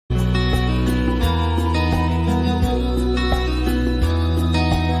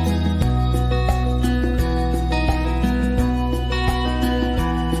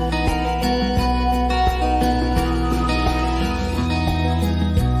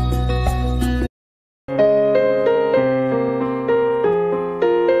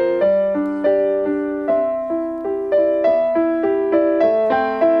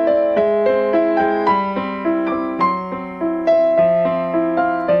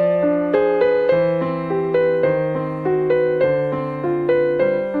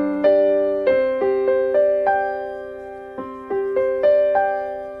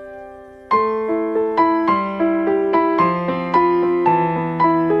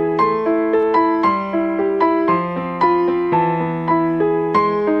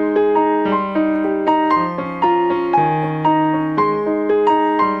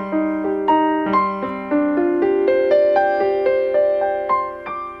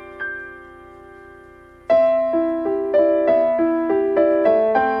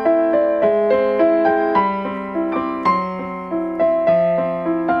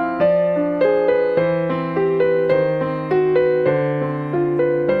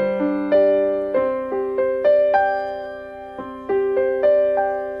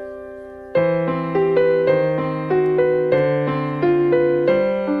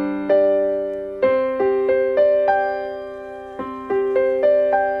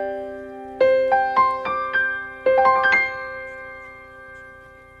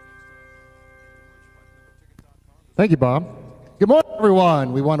Thank you, Bob. Good morning,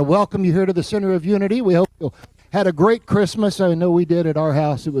 everyone. We want to welcome you here to the Center of Unity. We hope you had a great Christmas. I know we did at our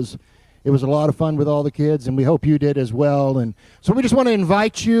house. It was a lot of fun with all the kids, and we hope you did as well. And so we just want to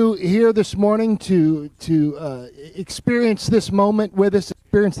invite you here this morning to experience this moment with us,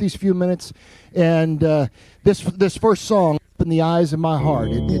 experience these few minutes. And this first song, "Open the Eyes of My Heart,"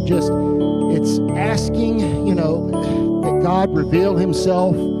 it's asking, that God reveal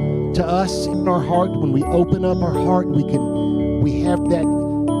Himself to us in our heart. When we open up our heart, we have that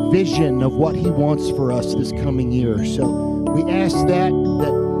vision of what He wants for us this coming year. So we ask that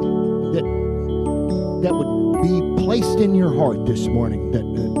would be placed in your heart this morning, that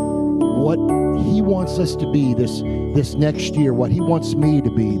what He wants us to be this next year, what He wants me to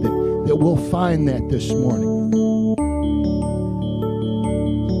be, that we'll find that this morning.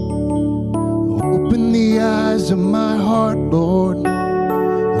 Open the eyes of my heart, Lord.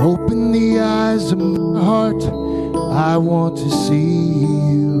 Open the eyes of my heart. I want to see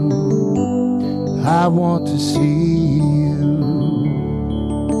you. I want to see you.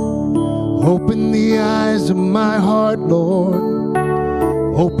 Open the eyes of my heart, Lord.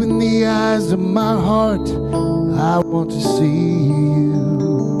 Open the eyes of my heart. I want to see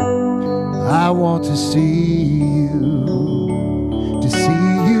you. I want to see you. To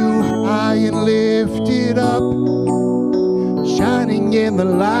see you high and lifted up, shining in the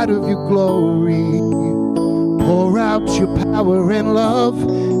light of your glory. Pour out your power and love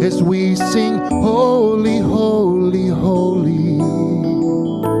as we sing, holy, holy, holy.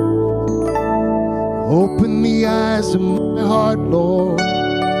 Open the eyes of my heart, Lord.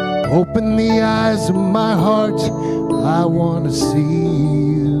 Open the eyes of my heart. I want to see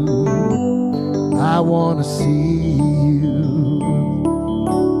you. I want to see you.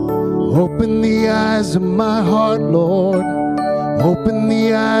 Open the eyes of my heart, Lord. Open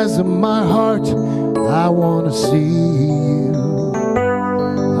the eyes of my heart. I want to see you.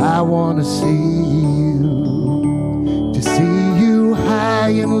 I want to see you. To see you high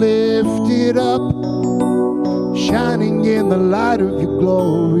and lifted up, shining in the light of your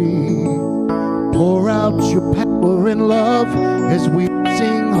glory. Pour out your power and love as we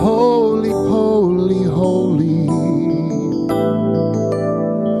sing, holy, holy, holy.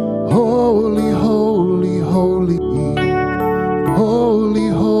 Holy, holy, holy. Holy,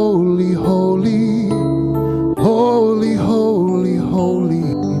 holy, holy. Holy, holy,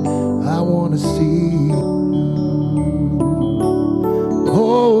 holy. I want to see you.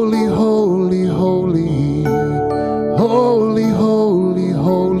 Holy, holy, holy. Holy, holy,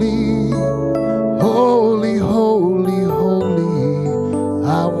 holy. Holy, holy, holy.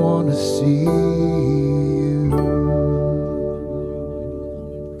 I want to see you.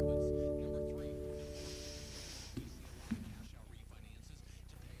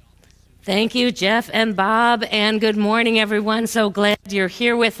 Thank you, Jeff and Bob, and good morning, everyone. So glad you're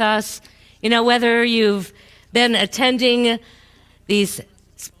here with us. Whether you've been attending these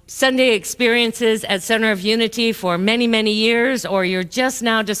Sunday experiences at Center of Unity for many, many years, or you're just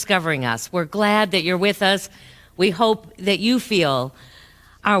now discovering us, we're glad that you're with us. We hope that you feel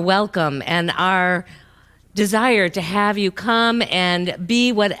our welcome and our desire to have you come and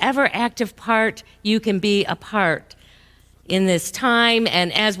be whatever active part you can be a part in this time,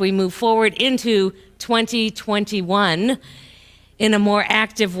 and as we move forward into 2021 in a more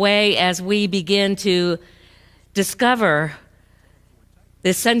active way, as we begin to discover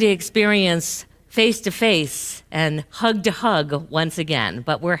this Sunday experience face to face and hug to hug once again.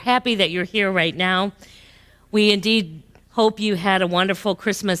 But we're happy that you're here right now. We indeed hope you had a wonderful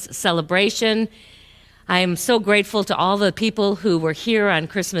Christmas celebration. I am so grateful to all the people who were here on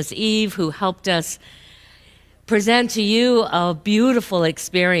Christmas Eve, who helped us present to you a beautiful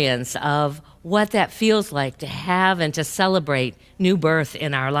experience of what that feels like to have and to celebrate new birth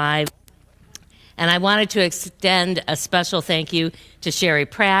in our lives. And I wanted to extend a special thank you to Sherry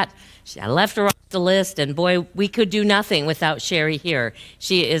Pratt. I left her off the list, and boy, we could do nothing without Sherry here.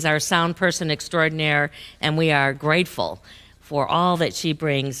 She is our sound person extraordinaire, and we are grateful for all that she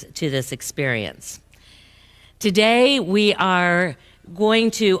brings to this experience. Today, we are going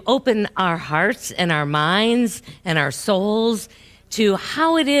to open our hearts and our minds and our souls to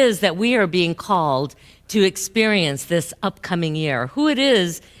how it is that we are being called to experience this upcoming year, who it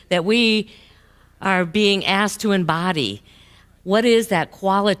is that we are being asked to embody. What is that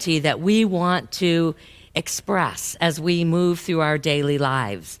quality that we want to express as we move through our daily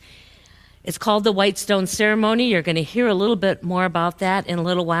lives? It's called the White Stone Ceremony. You're going to hear a little bit more about that in a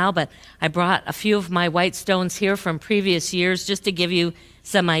little while, but I brought a few of my white stones here from previous years just to give you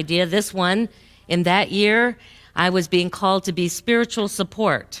some idea. This one, in that year, I was being called to be spiritual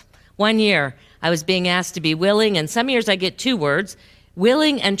support. One year, I was being asked to be willing, and some years I get 2 words.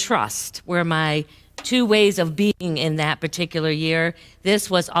 Willing and trust were my 2 ways of being in that particular year. This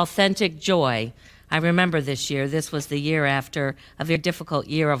was authentic joy. I remember this year. This was the year after a very difficult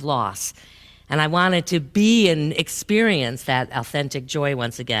year of loss. And I wanted to be and experience that authentic joy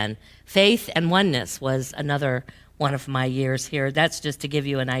once again. Faith and oneness was another one of my years here. That's just to give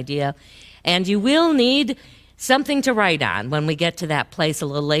you an idea. And you will need something to write on when we get to that place a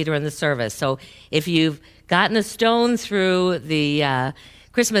little later in the service. So if you've gotten a stone through the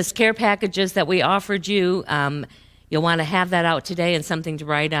Christmas care packages that we offered you, you'll want to have that out today and something to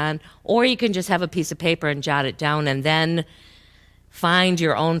write on. Or you can just have a piece of paper and jot it down and then find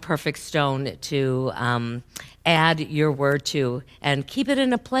your own perfect stone to add your word to, and keep it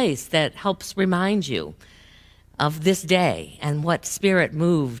in a place that helps remind you of this day and what Spirit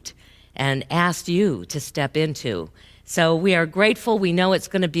moved and asked you to step into. So we are grateful. We know it's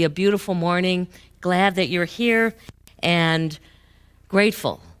going to be a beautiful morning. Glad that you're here, and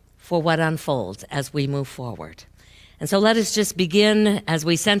grateful for what unfolds as we move forward. And so let us just begin as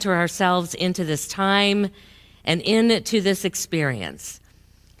we center ourselves into this time and into this experience,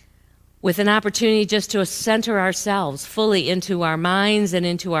 with an opportunity just to center ourselves fully into our minds and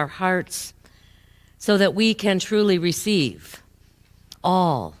into our hearts, so that we can truly receive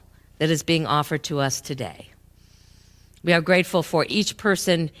all that is being offered to us today. We are grateful for each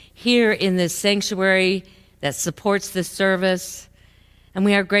person here in this sanctuary that supports this service, and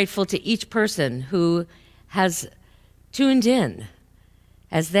we are grateful to each person who has tuned in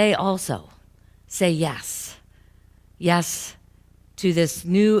as they also say yes to this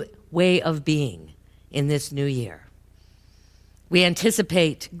new way of being in this new year. We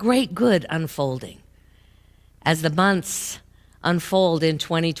anticipate great good unfolding as the months unfold in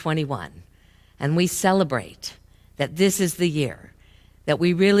 2021, and we celebrate that this is the year that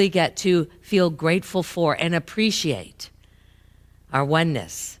we really get to feel grateful for and appreciate our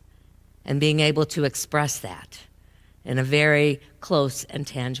oneness and being able to express that in a very close and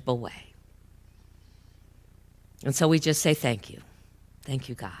tangible way. And so we just say thank you. Thank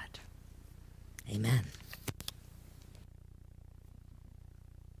you, God. Amen.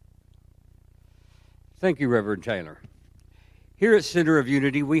 Thank you, Reverend Taylor. Here at Center of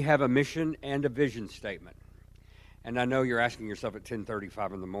Unity, we have a mission and a vision statement. And I know you're asking yourself at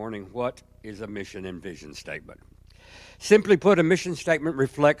 10:35 in the morning, what is a mission and vision statement? Simply put, a mission statement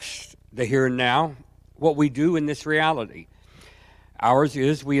reflects the here and now, what we do in this reality. Ours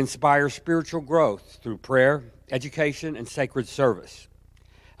is we inspire spiritual growth through prayer, education, and sacred service.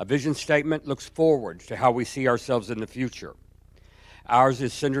 A vision statement looks forward to how we see ourselves in the future. Ours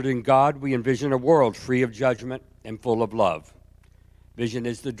is centered in God. We envision a world free of judgment and full of love. Vision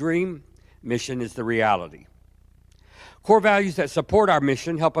is the dream. Mission is the reality. Core values that support our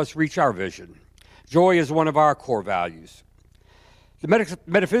mission help us reach our vision. Joy is one of our core values. The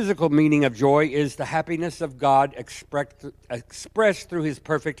metaphysical meaning of joy is the happiness of God expressed through his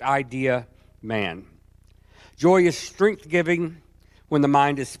perfect idea, man. Joy is strength-giving when the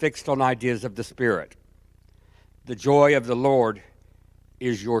mind is fixed on ideas of the Spirit. The joy of the Lord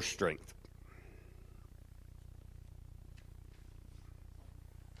is your strength.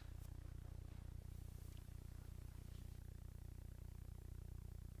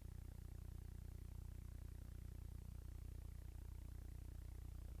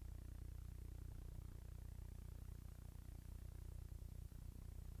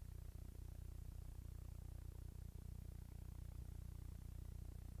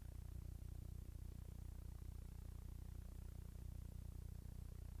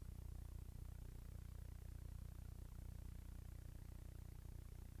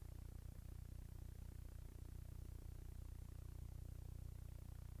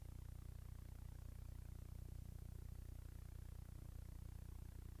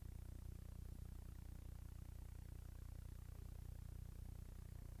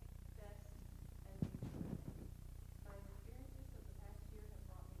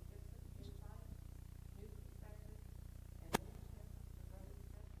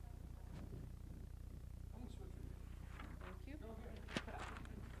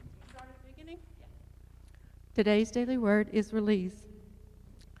 Today's daily word is release.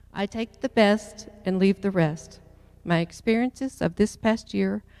 I take the best and leave the rest. My experiences of this past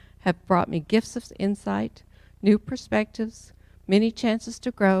year have brought me gifts of insight, new perspectives, many chances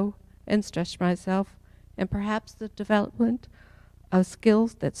to grow and stretch myself, and perhaps the development of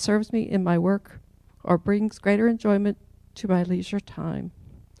skills that serves me in my work or brings greater enjoyment to my leisure time.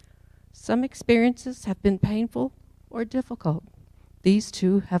 Some experiences have been painful or difficult. These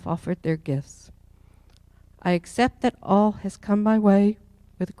too have offered their gifts. I accept that all has come my way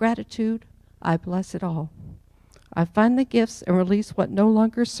with gratitude, I bless it all. I find the gifts and release what no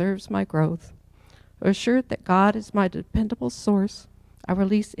longer serves my growth. Assured that God is my dependable source, I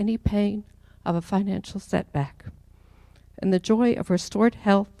release any pain of a financial setback. In the joy of restored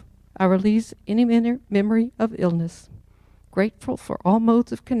health, I release any memory of illness. Grateful for all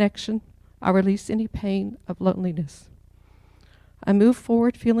modes of connection, I release any pain of loneliness. I move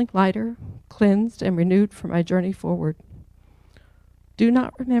forward feeling lighter, cleansed, and renewed for my journey forward. Do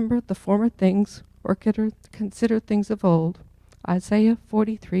not remember the former things or consider things of old. Isaiah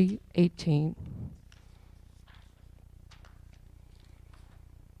 43:18.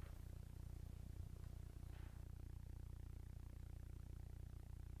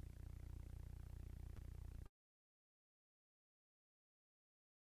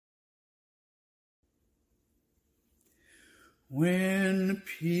 When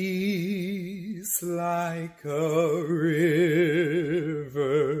peace like a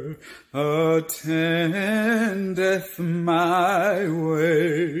river attendeth my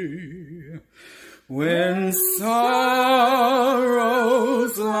way, when sorrows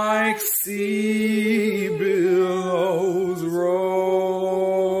like sea billows roll,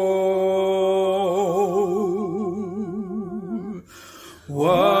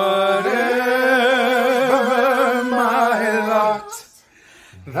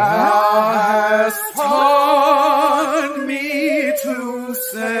 Thou hast taught me to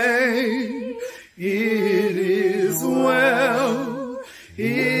say, it is well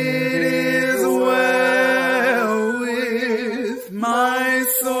with my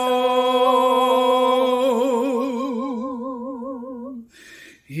soul.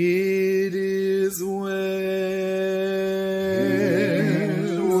 It is well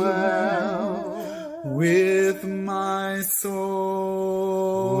with my soul.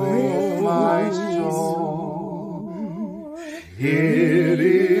 It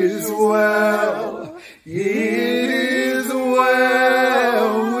is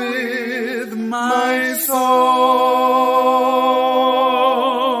well with my soul.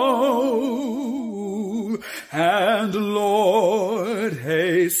 And Lord,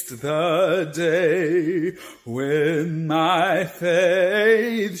 haste the day when my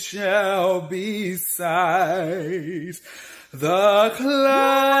faith shall be sight. The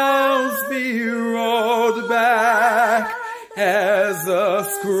clouds be rolled back as a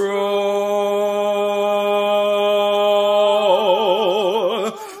scroll.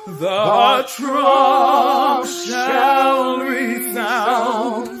 The trump shall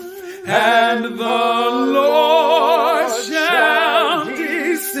resound, and the Lord shall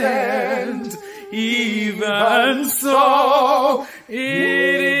descend. Even so, it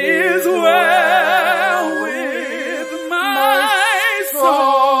is well with my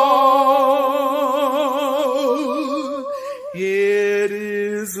soul. It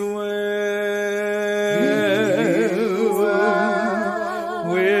is well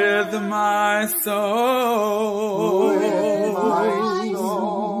with my soul.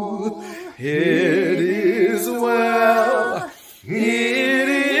 It is well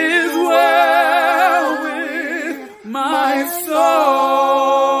with my soul.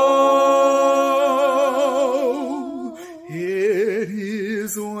 It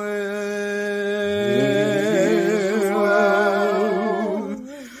is well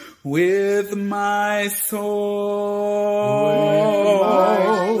with my soul.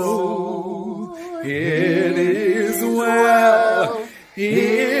 It is well.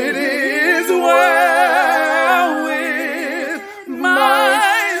 It is well with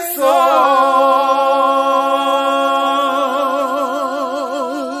my soul.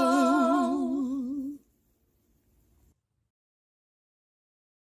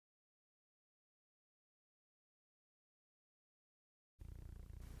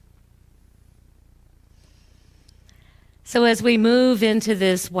 So as we move into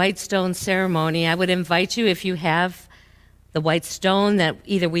this white stone ceremony, I would invite you, if you have the white stone that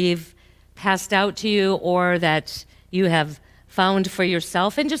either we've passed out to you or that you have found for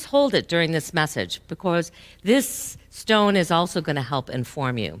yourself, and just hold it during this message, because this stone is also going to help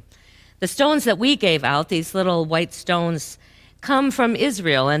inform you. The stones that we gave out, these little white stones, come from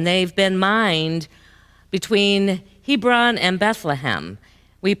Israel, and they've been mined between Hebron and Bethlehem.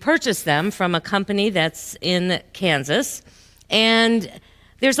 We purchased them from a company that's in Kansas, and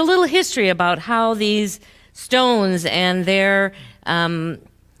there's a little history about how these stones and their coming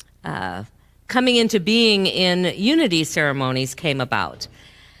into being in unity ceremonies came about.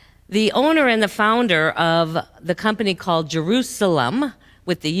 The owner and the founder of the company called Jerusalem,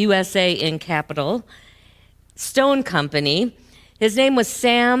 with the USA in capital, Stone Company, his name was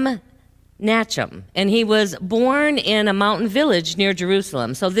Sam Natcham, and he was born in a mountain village near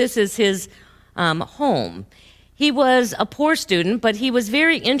Jerusalem. So this is his home. He was a poor student, but he was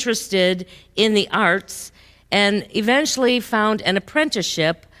very interested in the arts and eventually found an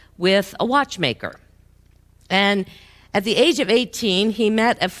apprenticeship with a watchmaker. And at the age of 18, he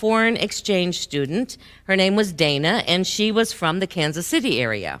met a foreign exchange student. Her name was Dana, and she was from the Kansas City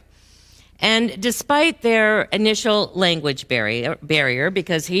area. And despite their initial language barrier,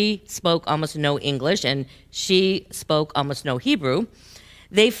 because he spoke almost no English and she spoke almost no Hebrew,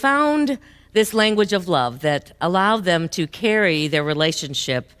 they found this language of love that allowed them to carry their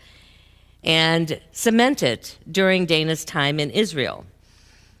relationship and cement it during Dana's time in Israel.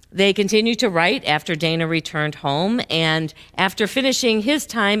 They continued to write after Dana returned home, and after finishing his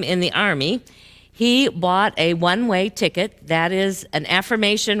time in the Army, he bought a one-way ticket. That is an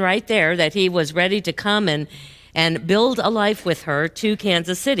affirmation right there that he was ready to come and build a life with her to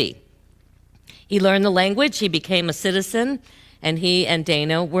Kansas City. He learned the language, he became a citizen, and he and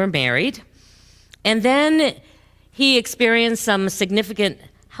Dana were married. And then he experienced some significant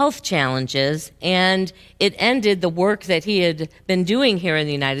health challenges, and it ended the work that he had been doing here in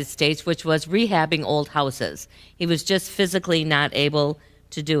the United States, which was rehabbing old houses. He was just physically not able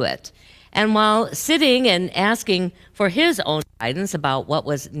to do it. And while sitting and asking for his own guidance about what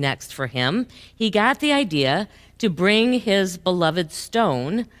was next for him, he got the idea to bring his beloved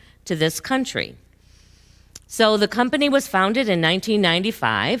stone to this country. So the company was founded in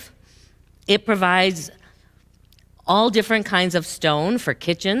 1995. It provides all different kinds of stone for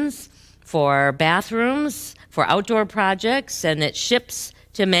kitchens, for bathrooms, for outdoor projects, and it ships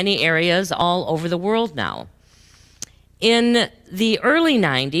to many areas all over the world now. In the early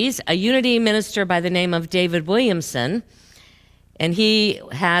 90s, a Unity minister by the name of David Williamson, and he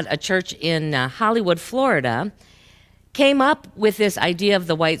had a church in Hollywood, Florida, came up with this idea of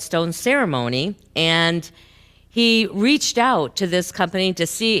the white stone ceremony, and he reached out to this company to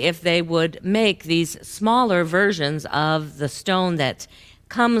see if they would make these smaller versions of the stone that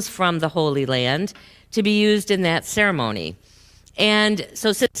comes from the Holy Land to be used in that ceremony. And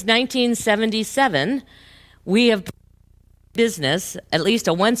so since 1977, we have business, at least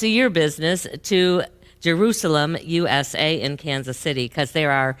a once-a-year business, to Jerusalem, USA in Kansas City, because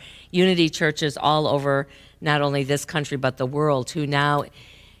there are Unity churches all over not only this country but the world who now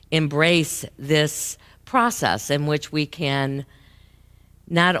embrace this process in which we can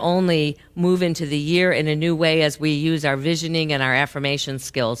not only move into the year in a new way as we use our visioning and our affirmation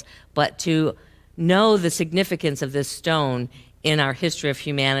skills, but to know the significance of this stone in our history of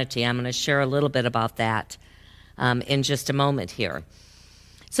humanity. I'm going to share a little bit about that in just a moment here.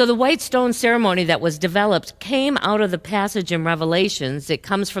 So the white stone ceremony that was developed came out of the passage in Revelations. It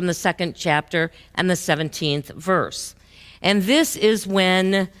comes from the 2nd chapter and the 17th verse. And this is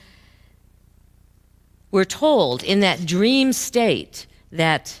when we're told in that dream state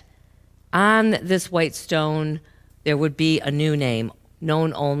that on this white stone there would be a new name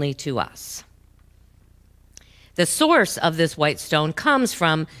known only to us. The source of this white stone comes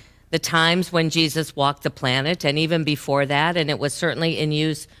from the times when Jesus walked the planet and even before that, and it was certainly in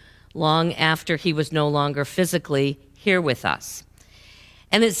use long after he was no longer physically here with us.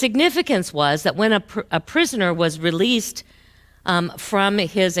 And its significance was that when a prisoner was released from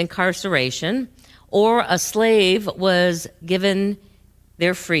his incarceration, or a slave was given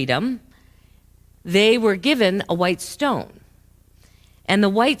their freedom, they were given a white stone. And the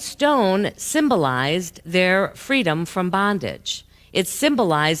white stone symbolized their freedom from bondage. It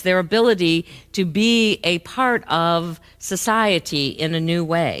symbolized their ability to be a part of society in a new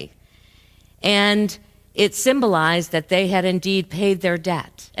way. And it symbolized that they had indeed paid their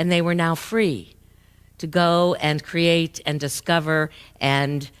debt, and they were now free to go and create and discover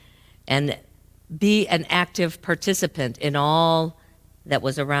and be an active participant in all that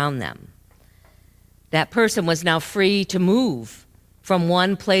was around them. That person was now free to move from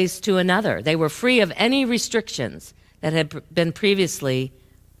one place to another. They were free of any restrictions that had been previously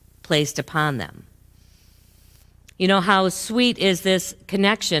placed upon them. You know, how sweet is this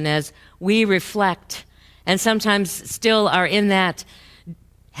connection as we reflect and sometimes still are in that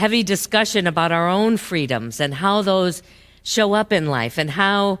heavy discussion about our own freedoms and how those show up in life and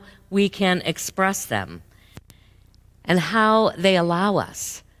how we can express them, and how they allow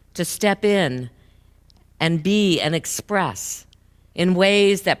us to step in and be and express in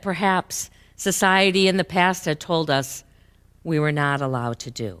ways that perhaps society in the past had told us we were not allowed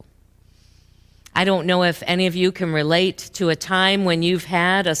to do. I don't know if any of you can relate to a time when you've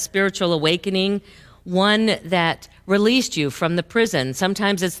had a spiritual awakening, one that released you from the prison.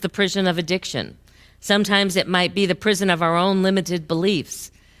 Sometimes it's the prison of addiction. Sometimes it might be the prison of our own limited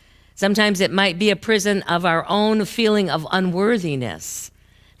beliefs. Sometimes it might be a prison of our own feeling of unworthiness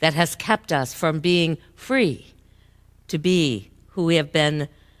that has kept us from being free to be who we have been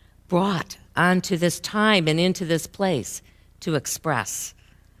brought onto this time and into this place to express.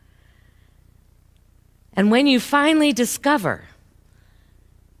 And when you finally discover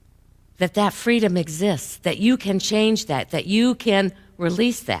that that freedom exists, that you can change that you can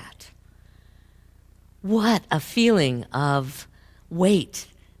release that, what a feeling of weight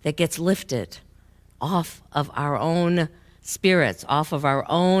that gets lifted off of our own spirits, off of our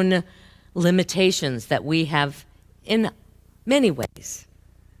own limitations that we have in many ways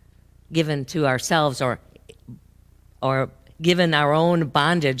given to ourselves, or given our own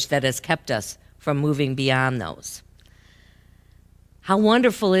bondage that has kept us from moving beyond those. How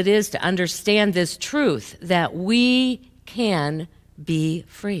wonderful it is to understand this truth that we can be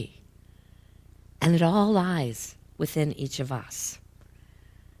free. And it all lies within each of us.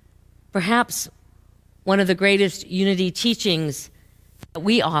 Perhaps one of the greatest unity teachings that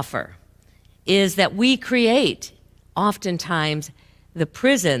we offer is that we create, oftentimes, the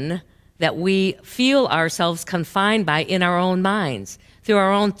prison that we feel ourselves confined by in our own minds, through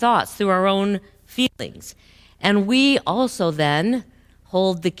our own thoughts, through our own feelings. And we also then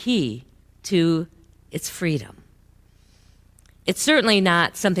hold the key to its freedom. It's certainly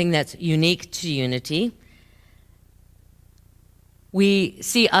not something that's unique to unity. We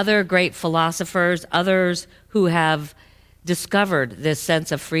see other great philosophers, others who have discovered this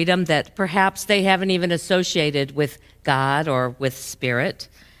sense of freedom that perhaps they haven't even associated with God or with spirit.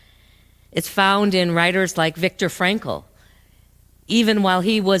 It's found in writers like Viktor Frankl. Even while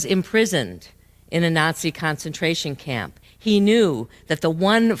he was imprisoned in a Nazi concentration camp, he knew that the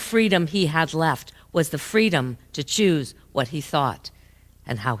one freedom he had left was the freedom to choose what he thought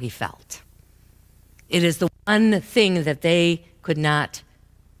and how he felt. It is the one thing that they could not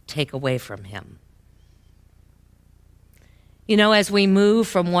take away from him. You know, as we move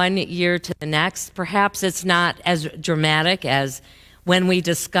from one year to the next, perhaps it's not as dramatic as when we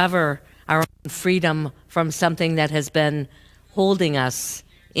discover our own freedom from something that has been holding us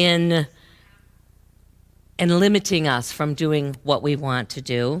in and limiting us from doing what we want to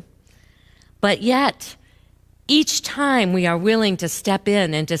do. But yet, each time we are willing to step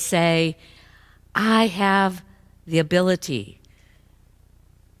in and to say, I have the ability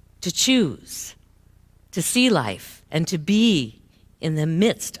to choose, to see life, and to be in the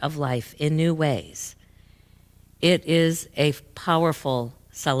midst of life in new ways. It is a powerful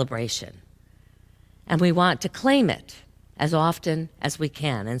celebration. And we want to claim it as often as we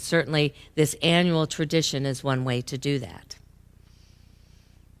can. And certainly this annual tradition is one way to do that.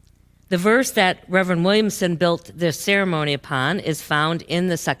 The verse that Reverend Williamson built this ceremony upon is found in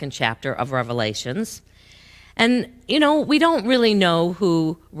the 2nd chapter of Revelations. And, you know, we don't really know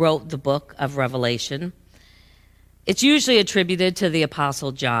who wrote the book of Revelation. It's usually attributed to the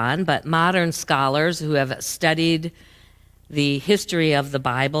Apostle John, but modern scholars who have studied the history of the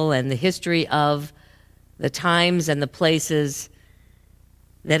Bible and the history of the times and the places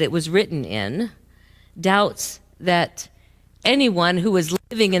that it was written in, doubts that anyone who was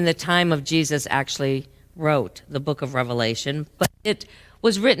living in the time of Jesus actually wrote the book of Revelation, but it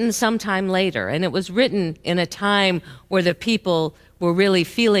was written sometime later, and it was written in a time where the people were really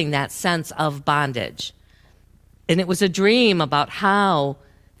feeling that sense of bondage. And it was a dream about how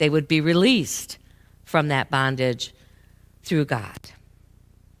they would be released from that bondage through God.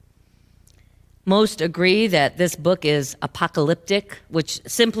 Most agree that this book is apocalyptic, which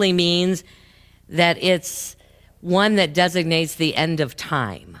simply means that it's one that designates the end of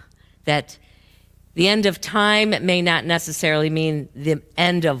time. That the end of time may not necessarily mean the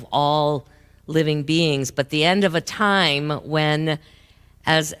end of all living beings, but the end of a time when,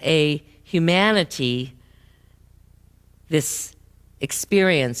 as a humanity, this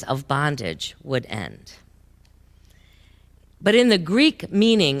experience of bondage would end. But in the Greek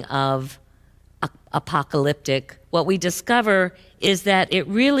meaning of apocalyptic, what we discover is that it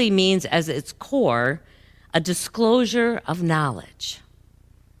really means, as its core, a disclosure of knowledge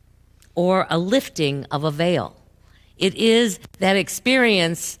or a lifting of a veil. It is that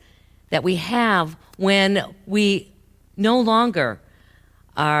experience that we have when we no longer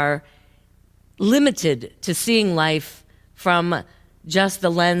are limited to seeing life from just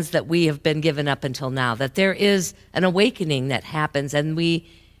the lens that we have been given up until now, that there is an awakening that happens and we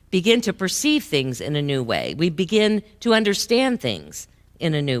begin to perceive things in a new way. We begin to understand things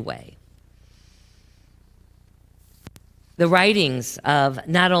in a new way. The writings of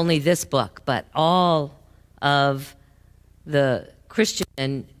not only this book, but all of the Christian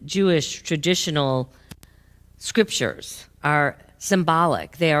and Jewish traditional scriptures are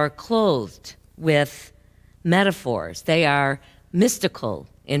symbolic. They are clothed with metaphors. They are mystical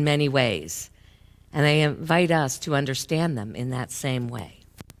in many ways, and they invite us to understand them in that same way.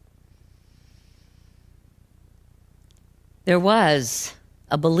 There was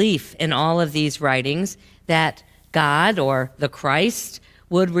a belief in all of these writings that God, or the Christ,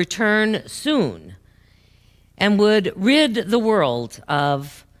 would return soon and would rid the world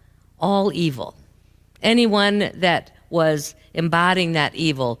of all evil. Anyone that was embodying that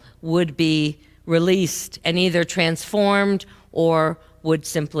evil would be released and either transformed or would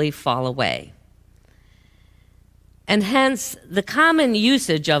simply fall away. And hence, the common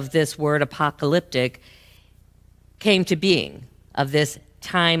usage of this word apocalyptic came to being, of this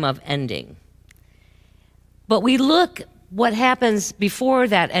time of ending. But we look what happens before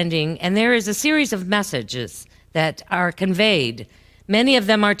that ending, and there is a series of messages that are conveyed. Many of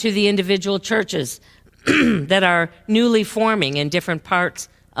them are to the individual churches that are newly forming in different parts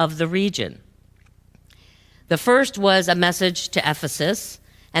of the region. The first was a message to Ephesus,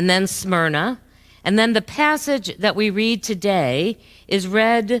 and then Smyrna, and then the passage that we read today is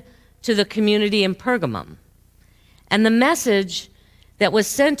read to the community in Pergamum. And the message that was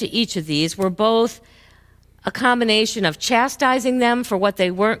sent to each of these were both a combination of chastising them for what they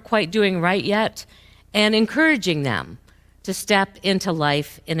weren't quite doing right yet and encouraging them to step into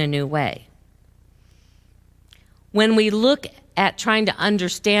life in a new way. When we look at trying to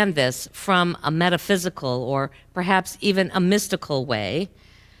understand this from a metaphysical or perhaps even a mystical way,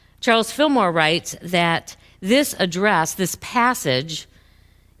 Charles Fillmore writes that this address, this passage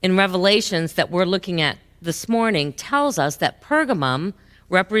in Revelations that we're looking at this morning, tells us that Pergamum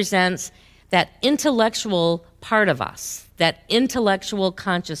represents that intellectual part of us, that intellectual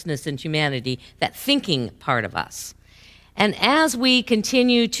consciousness in humanity, that thinking part of us. And as we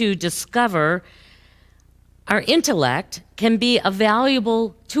continue to discover, our intellect can be a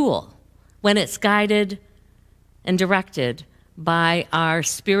valuable tool when it's guided and directed by our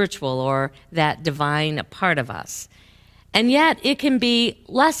spiritual or that divine part of us. And yet it can be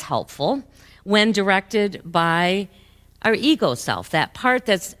less helpful when directed by our ego self, that part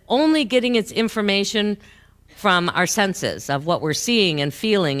that's only getting its information from our senses of what we're seeing and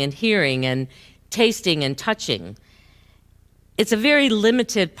feeling and hearing and tasting and touching. It's a very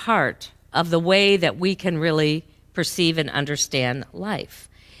limited part of the way that we can really perceive and understand life.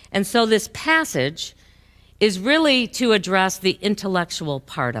 And so this passage is really to address the intellectual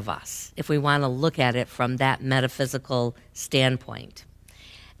part of us, if we want to look at it from that metaphysical standpoint.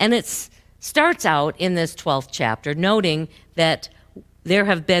 And it starts out in this 12th chapter noting that there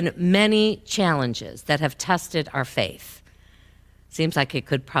have been many challenges that have tested our faith. Seems like it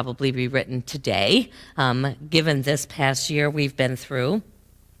could probably be written today, given this past year we've been through.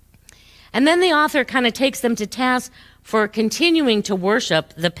 And then the author kind of takes them to task for continuing to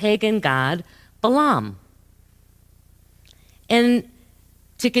worship the pagan god Balaam, and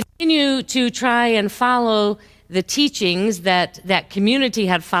to continue to try and follow the teachings that that community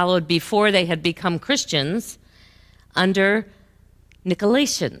had followed before they had become Christians under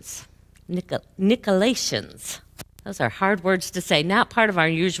Nicolaitans. Nicolaitans. Those are hard words to say, not part of our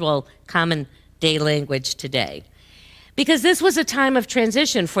usual common day language today. Because this was a time of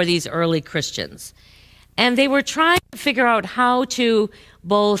transition for these early Christians. And they were trying to figure out how to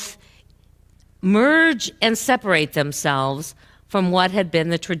both merge and separate themselves from what had been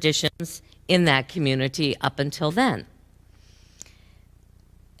the traditions in that community up until then.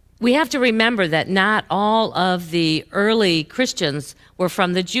 We have to remember that not all of the early Christians were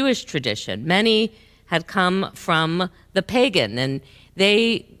from the Jewish tradition. Many had come from the pagan, and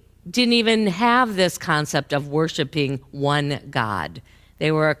they didn't even have this concept of worshiping one God.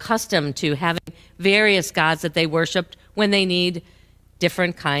 They were accustomed to having various gods that they worshiped when they need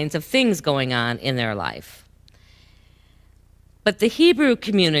different kinds of things going on in their life. But the Hebrew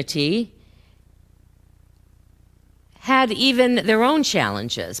community had even their own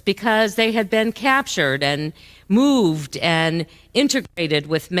challenges because they had been captured and moved and integrated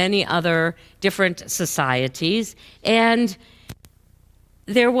with many other different societies. And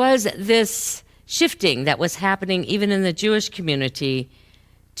there was this shifting that was happening even in the Jewish community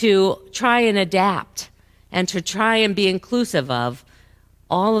to try and adapt and to try and be inclusive of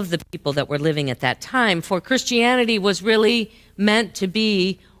all of the people that were living at that time. For Christianity was really meant to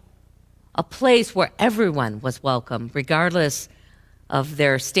be a place where everyone was welcome, regardless of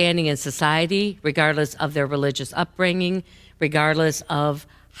their standing in society, regardless of their religious upbringing, regardless of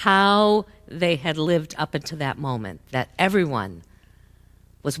how they had lived up until that moment, that everyone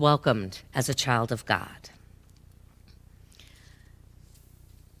was welcomed as a child of God.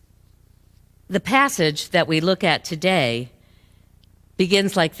 The passage that we look at today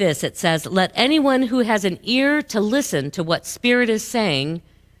begins like this. It says, "Let anyone who has an ear to listen to what Spirit is saying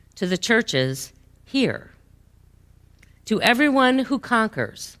to the churches here. To everyone who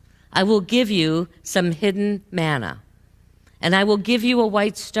conquers, I will give you some hidden manna, and I will give you a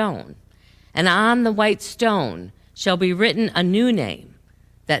white stone, and on the white stone shall be written a new name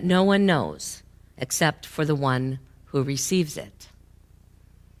that no one knows except for the one who receives it.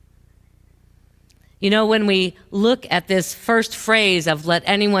 You know, when we look at this first phrase of let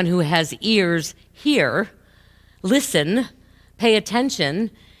anyone who has ears hear, listen, pay attention,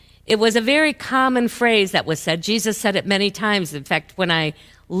 it was a very common phrase that was said. Jesus said it many times. In fact, when I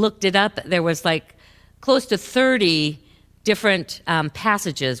looked it up, there was like close to 30 different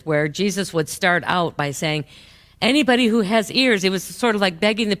passages where Jesus would start out by saying, anybody who has ears, it was sort of like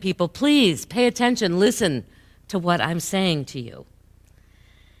begging the people, please pay attention, listen to what I'm saying to you.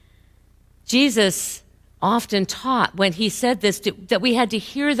 Jesus often taught when he said this that we had to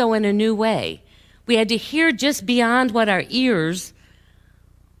hear, though, in a new way. We had to hear just beyond what our ears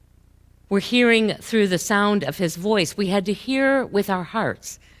were hearing through the sound of his voice. We had to hear with our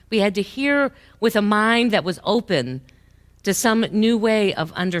hearts. We had to hear with a mind that was open to some new way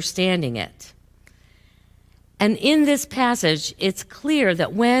of understanding it. And in this passage, it's clear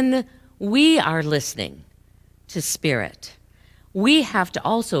that when we are listening to Spirit, we have to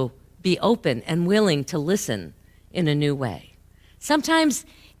also be open and willing to listen in a new way. Sometimes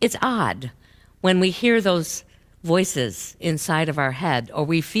it's odd when we hear those voices inside of our head, or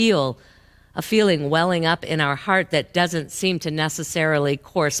we feel a feeling welling up in our heart that doesn't seem to necessarily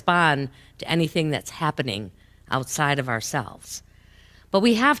correspond to anything that's happening outside of ourselves. But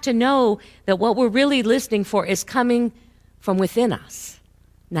we have to know that what we're really listening for is coming from within us,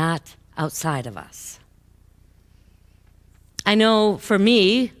 not outside of us. I know for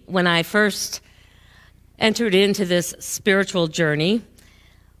me, when I first entered into this spiritual journey,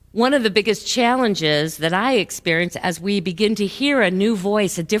 one of the biggest challenges that I experience as we begin to hear a new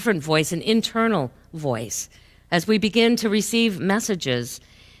voice, a different voice, an internal voice, as we begin to receive messages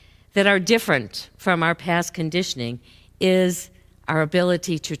that are different from our past conditioning, is our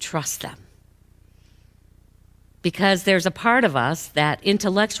ability to trust them. Because there's a part of us, that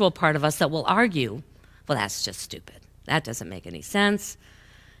intellectual part of us, that will argue, well, that's just stupid. That doesn't make any sense.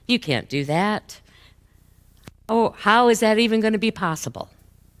 You can't do that. Oh, how is that even going to be possible?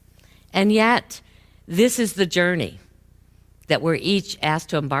 And yet, this is the journey that we're each asked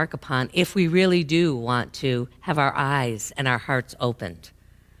to embark upon if we really do want to have our eyes and our hearts opened.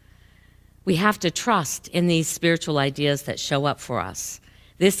 We have to trust in these spiritual ideas that show up for us.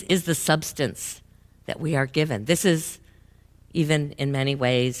 This is the substance that we are given. This is, even in many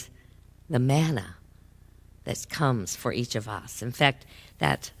ways, the manna that comes for each of us. In fact,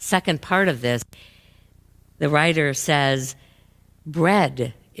 that second part of this, the writer says,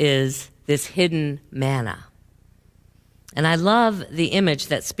 bread is this hidden manna. And I love the image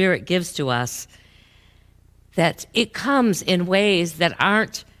that Spirit gives to us, that it comes in ways that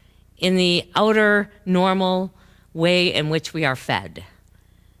aren't in the outer normal way in which we are fed.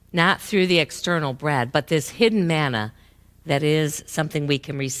 Not through the external bread, but this hidden manna that is something we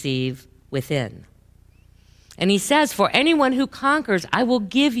can receive within. And he says, for anyone who conquers, I will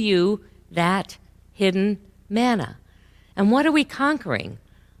give you that hidden manna. And what are we conquering?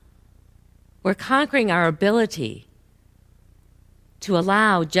 We're conquering our ability to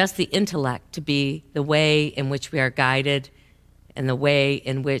allow just the intellect to be the way in which we are guided and the way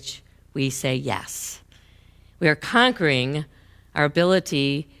in which we say yes. We are conquering our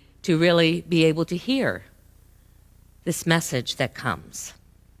ability to really be able to hear this message that comes.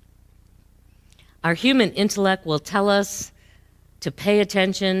 Our human intellect will tell us to pay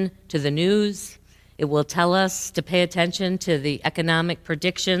attention to the news. It will tell us to pay attention to the economic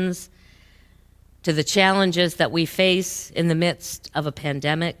predictions, to the challenges that we face in the midst of a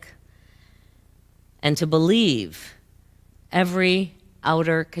pandemic, and to believe every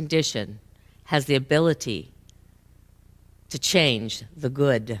outer condition has the ability to change the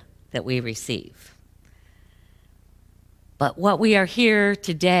good that we receive. But what we are here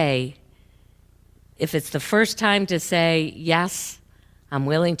today, if it's the first time to say, yes, I'm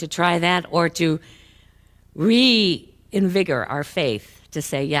willing to try that, or to reinvigorate our faith to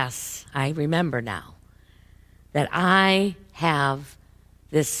say, yes, I remember now that I have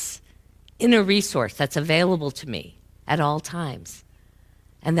this inner resource that's available to me at all times,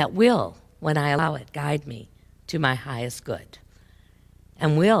 and that will, when I allow it, guide me to my highest good,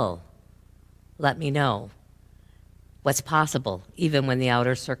 and will let me know what's possible, even when the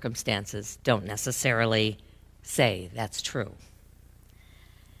outer circumstances don't necessarily say that's true.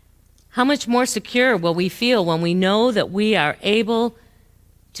 How much more secure will we feel when we know that we are able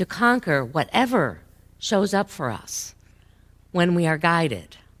to conquer whatever shows up for us when we are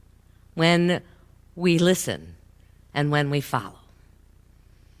guided when we listen and when we follow.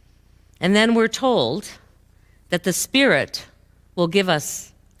 And then we're told that the Spirit will give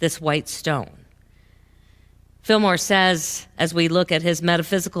us this white stone. Fillmore says, as we look at his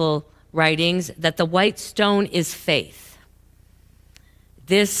metaphysical writings, that the white stone is faith.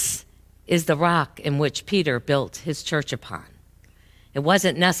 This is the rock in which Peter built his church upon. It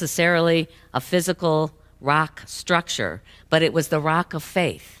wasn't necessarily a physical rock structure, but it was the rock of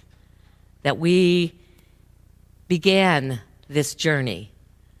faith that we began this journey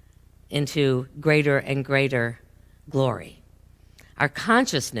into greater and greater glory. Our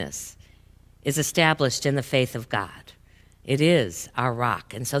consciousness is established in the faith of God. It is our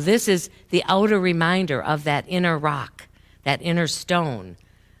rock. And so this is the outer reminder of that inner rock, that inner stone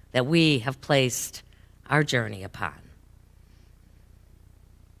that we have placed our journey upon.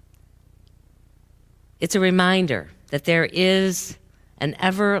 It's a reminder that there is an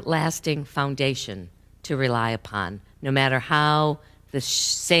everlasting foundation to rely upon, no matter how the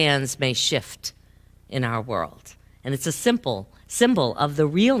sands may shift in our world. And it's a simple symbol of the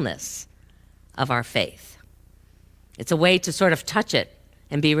realness of our faith. It's a way to sort of touch it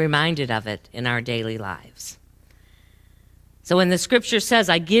and be reminded of it in our daily lives. So when the scripture says,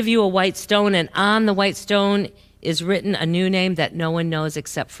 I give you a white stone, and on the white stone is written a new name that no one knows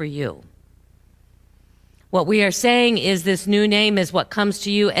except for you. What we are saying is this new name is what comes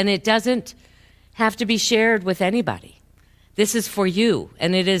to you, and it doesn't have to be shared with anybody. This is for you,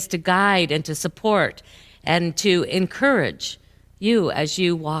 and it is to guide and to support and to encourage you as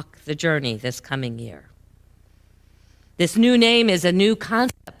you walk the journey this coming year. This new name is a new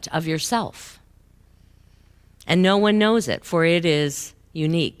concept of yourself, and no one knows it, for it is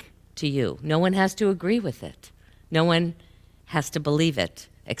unique to you. No one has to agree with it. No one has to believe it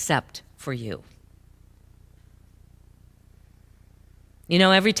except for you. You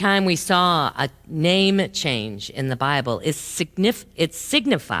know, every time we saw a name change in the Bible, it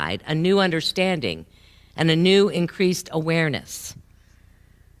signified a new understanding and a new increased awareness.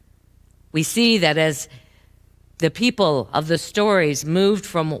 We see that as the people of the stories moved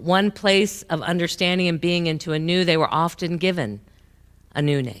from one place of understanding and being into a new, they were often given a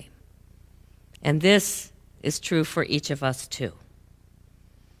new name. And this is true for each of us too.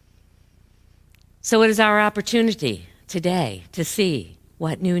 So it is our opportunity today to see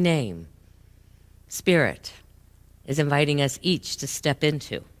what new name Spirit is inviting us each to step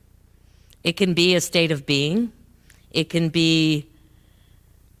into. It can be a state of being. It can be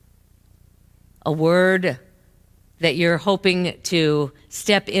a word that you're hoping to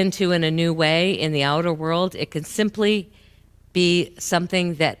step into in a new way in the outer world. It can simply be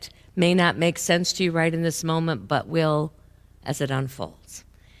something that may not make sense to you right in this moment, but will as it unfolds.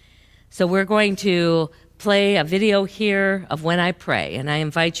 So we're going to play a video here of when I pray, and I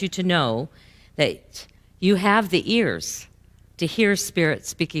invite you to know that you have the ears to hear Spirit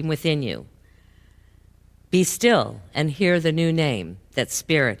speaking within you. Be still and hear the new name that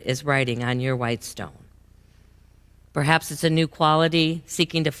Spirit is writing on your white stone. Perhaps it's a new quality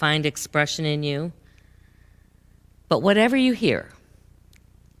seeking to find expression in you. But whatever you hear,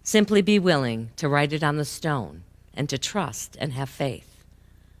 simply be willing to write it on the stone and to trust and have faith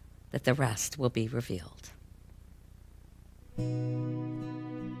that the rest will be revealed.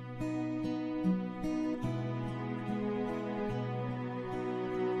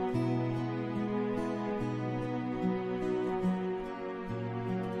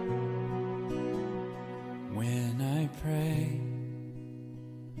 When I pray,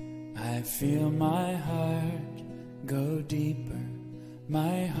 I feel my heart go deeper,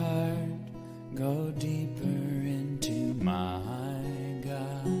 my heart go deeper into my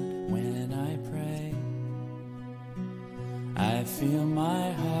God. When I pray, I feel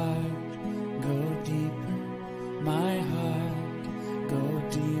my heart go deeper, my heart go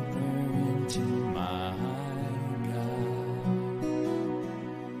deeper into my God.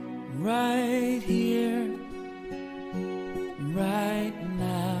 Right here, right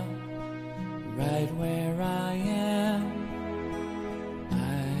now, right where I am,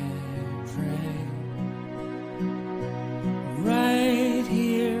 I pray. Right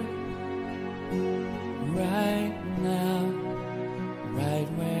here, right now, right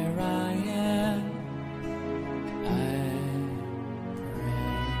where I am, I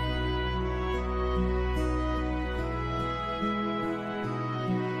pray.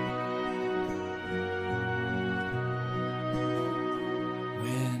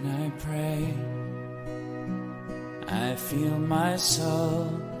 When I pray, I feel my soul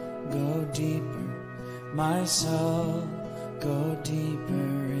go deeper, my soul go deeper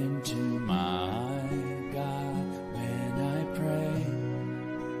into my God. When I pray,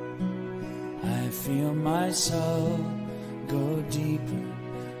 feel my soul go deeper,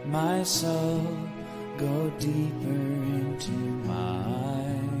 my soul go deeper into my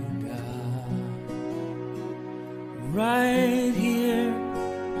God. Right here,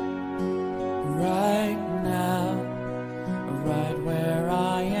 right now, right where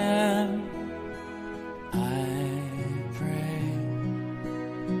I am, I pray.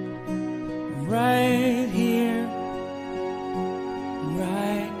 Right here,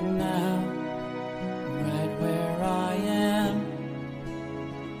 right now, right where I am,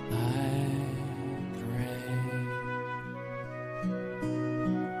 I pray.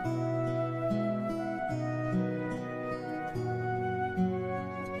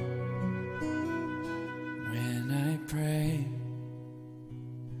 When I pray,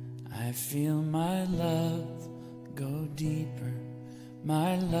 I feel my love go deeper,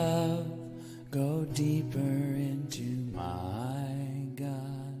 my love go deeper into my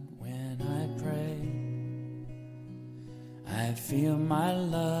God. When I pray, I feel my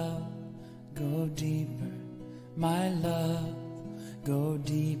love go deeper, my love go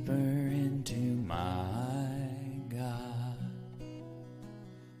deeper into my God.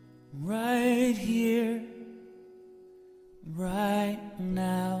 Right here, right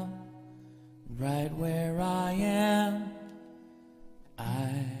now, right where I am,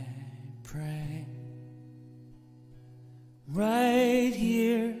 I pray. Right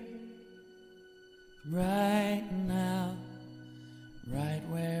here, right now, right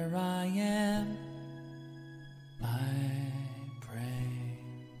where I am, I pray.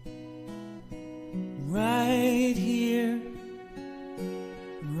 Right here,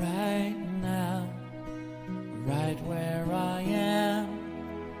 right now, right where I am,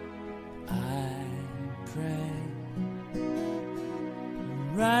 I pray.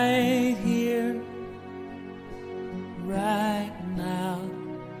 Right here, right now,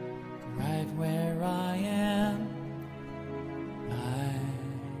 right where I am, I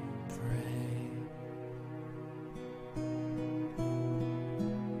pray.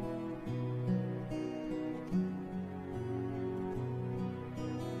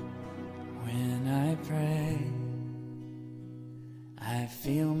 When I pray, I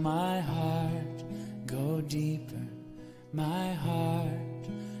feel my heart go deeper, my heart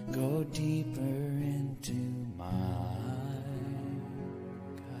go deeper into my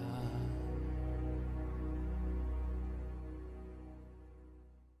God.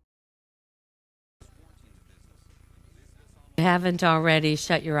 If you haven't already,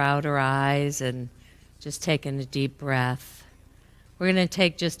 shut your outer eyes and just taking a deep breath. We're going to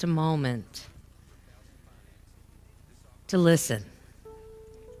take just a moment to listen.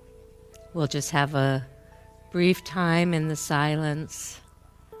 We'll just have a brief time in the silence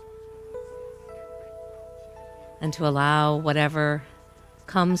and to allow whatever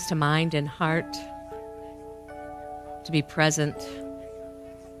comes to mind and heart to be present.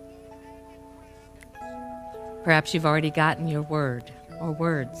 Perhaps you've already gotten your word or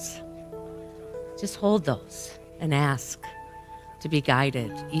words. Just hold those and ask to be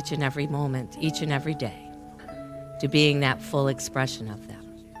guided each and every moment, each and every day, to being that full expression of them.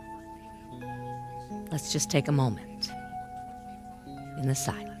 Let's just take a moment in the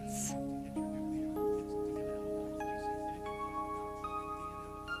silence.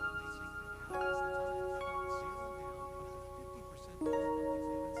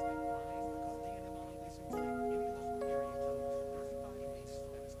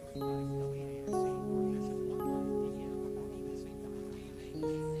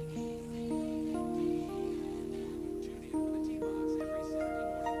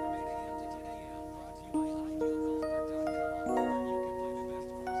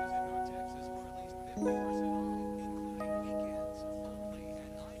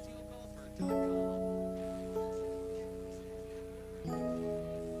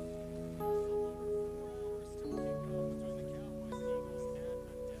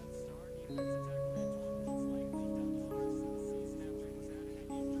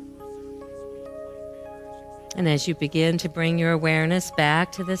 And as you begin to bring your awareness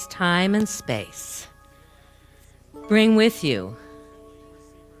back to this time and space, bring with you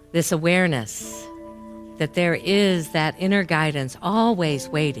this awareness that there is that inner guidance always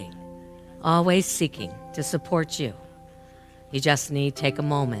waiting, always seeking to support you. You just need to take a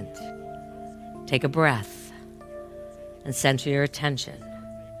moment, take a breath, and center your attention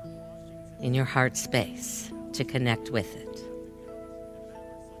in your heart space to connect with it.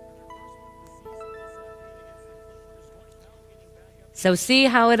 So see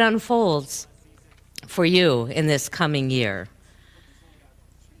how it unfolds for you in this coming year.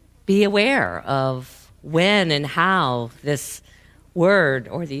 Be aware of when and how this word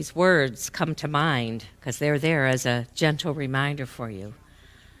or these words come to mind, because they're there as a gentle reminder for you.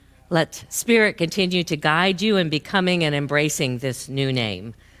 Let Spirit continue to guide you in becoming and embracing this new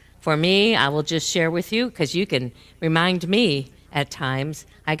name. For me, I will just share with you, because you can remind me at times.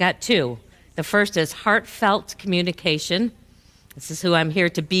 I got two. The first is heartfelt communication. This is who I'm here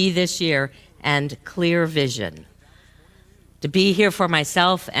to be this year, and clear vision. To be here for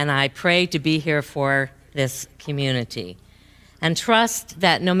myself, and I pray to be here for this community. And trust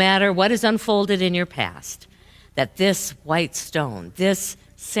that no matter what is unfolded in your past, that this white stone, this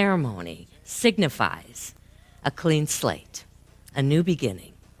ceremony signifies a clean slate, a new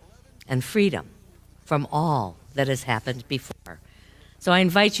beginning, and freedom from all that has happened before. So I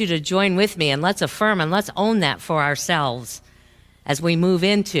invite you to join with me, and let's affirm and let's own that for ourselves as we move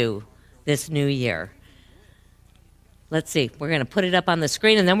into this new year. Let's see, we're going to put it up on the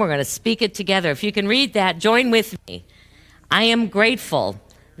screen, and then we're going to speak it together. If you can read that, join with me. I am grateful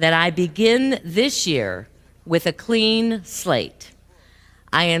that I begin this year with a clean slate.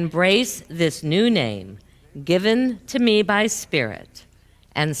 I embrace this new name given to me by Spirit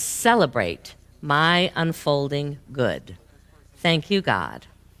and celebrate my unfolding good. Thank you, God.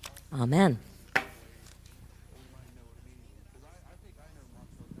 Amen.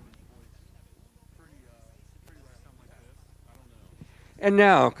 And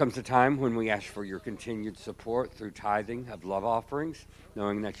now comes the time when we ask for your continued support through tithing of love offerings,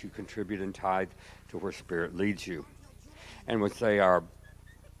 knowing that you contribute and tithe to where Spirit leads you. And would say our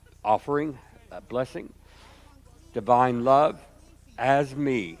offering, blessing, divine love, as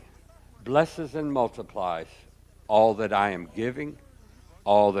me, blesses and multiplies all that I am giving,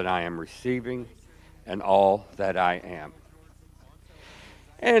 all that I am receiving, and all that I am.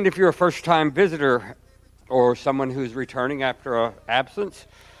 And if you're a first-time visitor, or someone who's returning after an absence,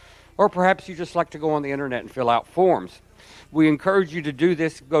 or perhaps you just like to go on the internet and fill out forms, we encourage you to do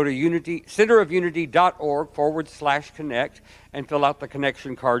this. Go to centerofunity.org/connect and fill out the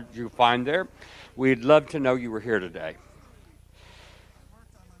connection card you find there. We'd love to know you were here today.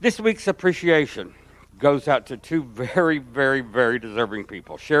 This week's appreciation goes out to two very, very, very deserving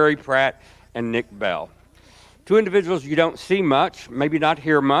people, Sherry Pratt and Nick Bell. Two individuals you don't see much, maybe not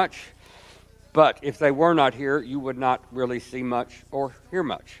hear much, but if they were not here, you would not really see much or hear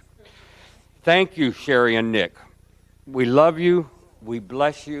much. Thank you, Sherry and Nick. We love you. We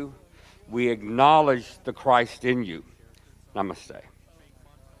bless you. We acknowledge the Christ in you. Namaste.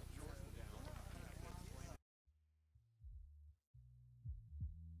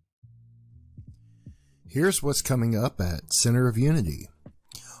 Here's what's coming up at Center of Unity.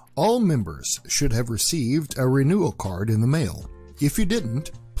 All members should have received a renewal card in the mail. If you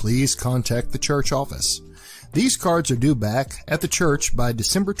didn't, please contact the church office. These cards are due back at the church by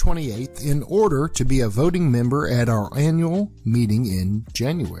December 28th in order to be a voting member at our annual meeting in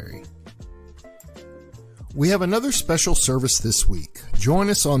January. We have another special service this week. Join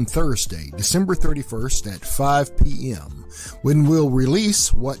us on Thursday, December 31st at 5 p.m. when we'll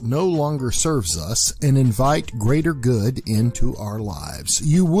release what no longer serves us and invite greater good into our lives.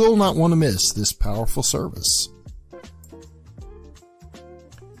 You will not want to miss this powerful service.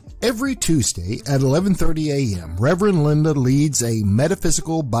 Every Tuesday at 11:30 a.m., Reverend Linda leads a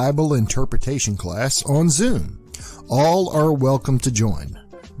metaphysical Bible interpretation class on Zoom. All are welcome to join.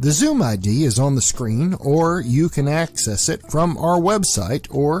 The Zoom ID is on the screen, or you can access it from our website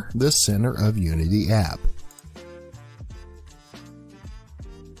or the Center of Unity app.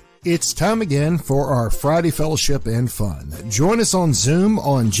 It's time again for our Friday Fellowship and Fun. Join us on Zoom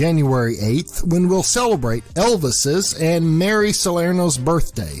on January 8th when we'll celebrate Elvis's and Mary Salerno's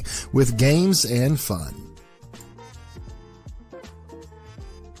birthday with games and fun.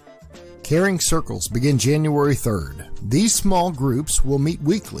 Caring Circles begin January 3rd. These small groups will meet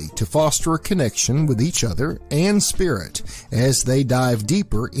weekly to foster a connection with each other and Spirit as they dive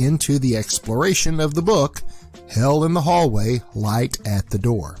deeper into the exploration of the book, Hell in the Hallway, Light at the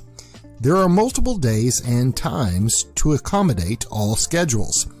Door. There are multiple days and times to accommodate all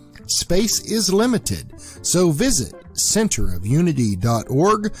schedules. Space is limited, so visit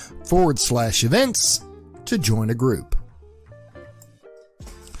centerofunity.org/events to join a group.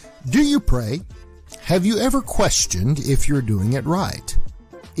 Do you pray? Have you ever questioned if you're doing it right?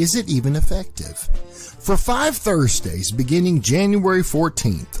 Is it even effective? For 5 Thursdays beginning January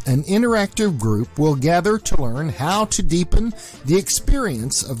 14th, an interactive group will gather to learn how to deepen the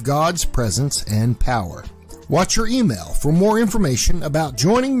experience of God's presence and power. Watch your email for more information about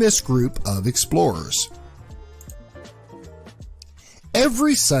joining this group of explorers.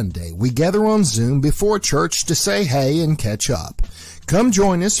 Every Sunday, we gather on Zoom before church to say hey and catch up. Come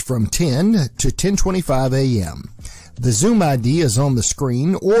join us from 10 to 10:25 a.m. The Zoom ID is on the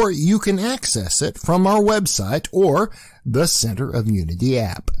screen, or you can access it from our website or the Center of Unity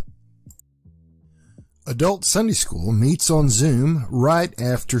app. Adult Sunday School meets on Zoom right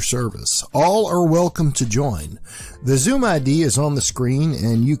after service. All are welcome to join. The Zoom ID is on the screen,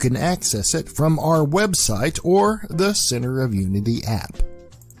 and you can access it from our website or the Center of Unity app.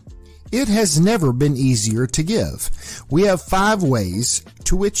 It has never been easier to give. We have 5 ways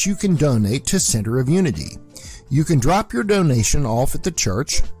to which you can donate to Center of Unity. You can drop your donation off at the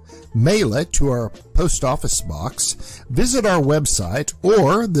church, mail it to our post office box, visit our website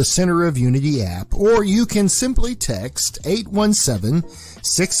or the Center of Unity app, or you can simply text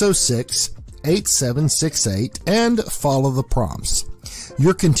 817-606-8768 and follow the prompts.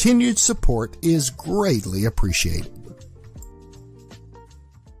 Your continued support is greatly appreciated.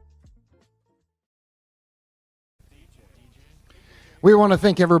 We want to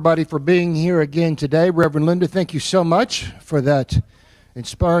thank everybody for being here again today. Reverend Linda, thank you so much for that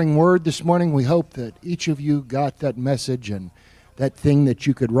inspiring word this morning. We hope that each of you got that message and that thing that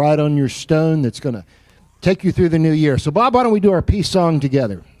you could write on your stone that's going to take you through the new year. So, Bob, why don't we do our peace song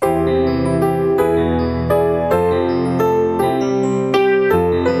together?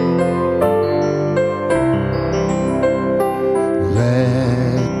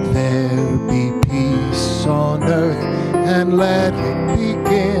 Let there be peace on earth, and let it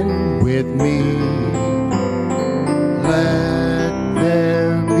begin with me. Let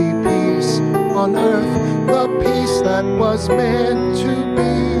there be peace on earth, the peace that was meant to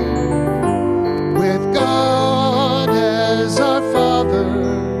be. With God as our Father,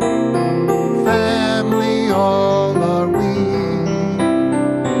 family all are we.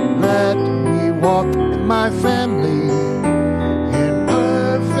 Let me walk with my family in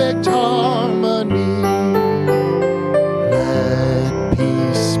perfect harmony.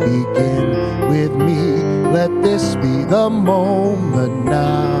 Begin with me. Let this be the moment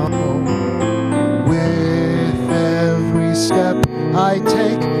now. With every step I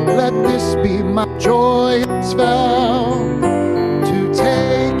take, let this be my joyous vow. To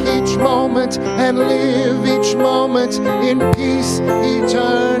take each moment and live each moment in peace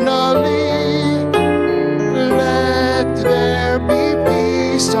eternally. Let there be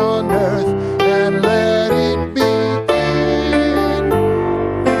peace on earth, and let it be.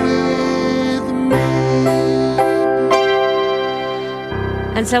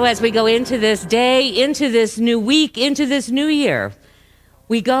 And so as we go into this day, into this new week, into this new year,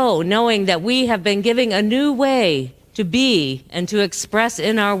 we go knowing that we have been given a new way to be and to express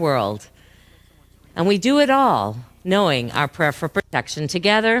in our world. And we do it all knowing our prayer for protection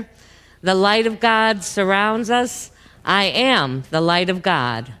together. The light of God surrounds us. I am the light of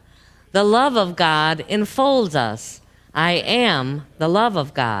God. The love of God enfolds us. I am the love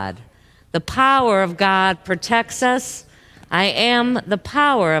of God. The power of God protects us. I am the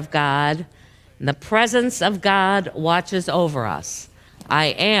power of God, and the presence of God watches over us. I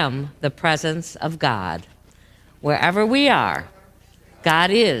am the presence of God. Wherever we are,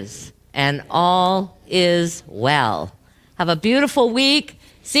 God is, and all is well. Have a beautiful week.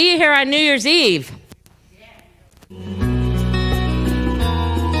 See you here on New Year's Eve.